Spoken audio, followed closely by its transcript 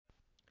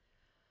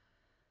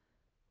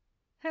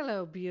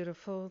Hello,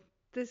 beautiful.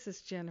 This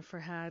is Jennifer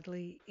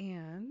Hadley,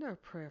 and our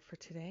prayer for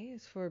today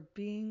is for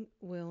being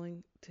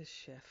willing to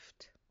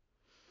shift.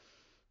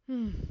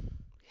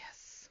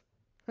 Yes.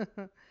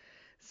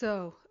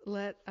 So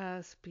let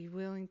us be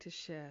willing to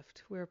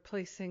shift. We're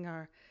placing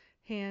our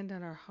hand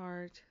on our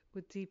heart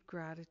with deep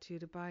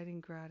gratitude, abiding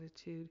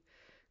gratitude,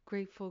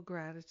 grateful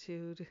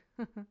gratitude.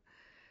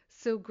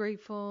 So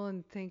grateful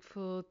and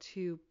thankful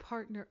to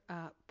partner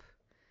up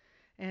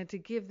and to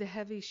give the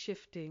heavy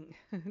shifting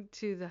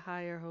to the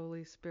higher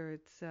Holy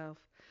Spirit self.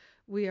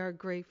 We are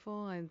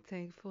grateful and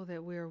thankful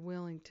that we are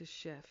willing to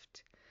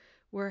shift.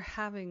 We're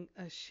having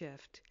a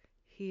shift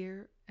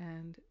here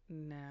and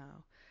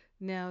now.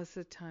 Now is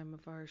the time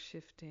of our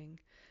shifting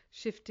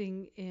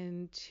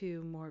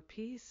into more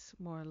peace,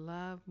 more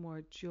love,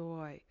 more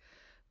joy,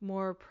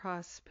 more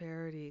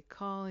prosperity,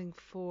 calling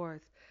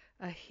forth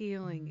a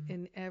healing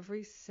in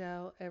every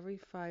cell, every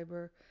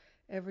fiber,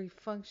 every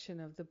function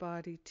of the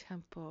body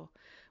temple.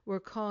 We're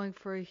calling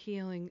for a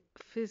healing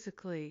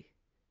physically,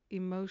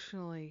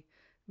 emotionally,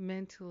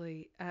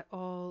 mentally, at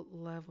all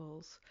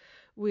levels.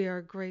 We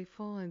are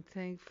grateful and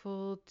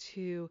thankful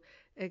to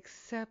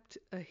accept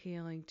a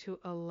healing, to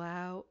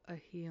allow a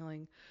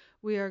healing.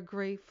 We are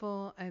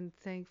grateful and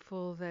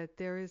thankful that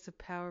there is a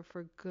power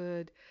for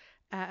good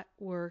at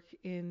work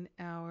in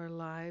our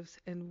lives,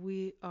 and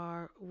we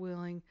are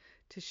willing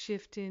to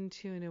shift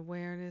into an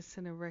awareness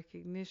and a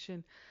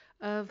recognition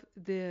of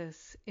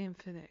this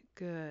infinite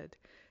good,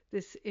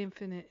 this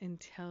infinite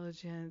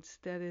intelligence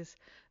that is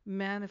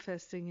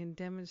manifesting and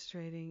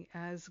demonstrating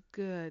as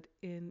good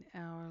in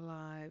our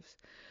lives.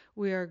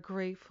 We are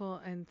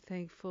grateful and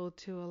thankful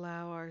to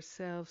allow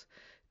ourselves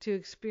to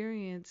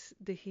experience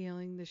the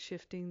healing, the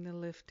shifting, the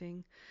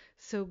lifting.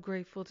 So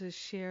grateful to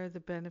share the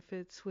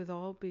benefits with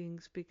all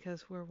beings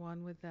because we're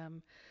one with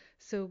them.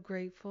 So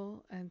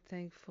grateful and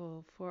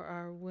thankful for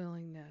our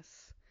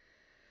willingness.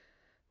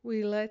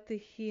 We let the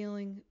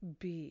healing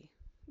be.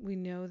 We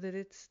know that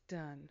it's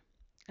done.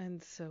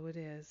 And so it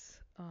is.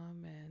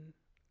 Amen.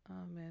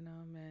 Amen.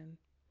 Amen.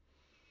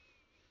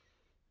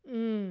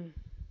 Mm,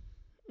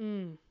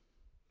 mm.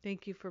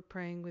 Thank you for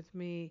praying with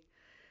me.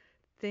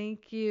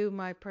 Thank you,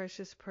 my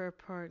precious prayer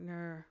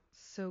partner.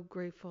 So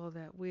grateful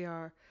that we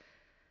are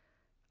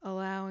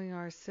allowing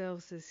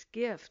ourselves this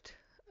gift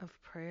of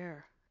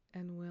prayer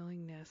and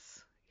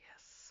willingness.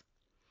 Yes.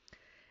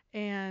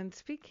 And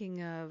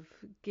speaking of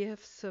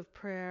gifts of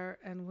prayer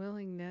and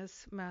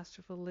willingness,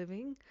 Masterful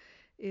Living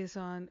is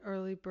on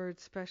early bird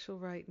special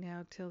right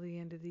now till the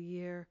end of the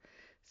year.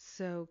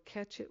 So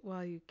catch it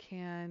while you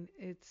can.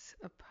 It's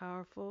a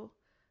powerful,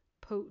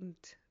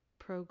 potent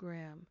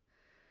program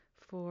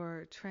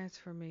for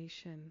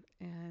transformation,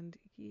 and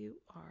you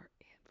are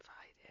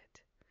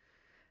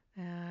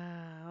invited.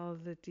 All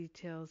the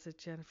details at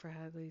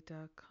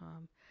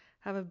jenniferhadley.com.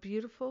 Have a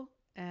beautiful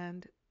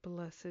and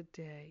blessed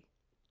day.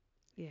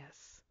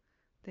 Yes.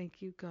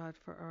 Thank you, God,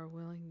 for our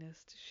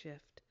willingness to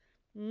shift.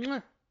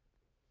 Mwah!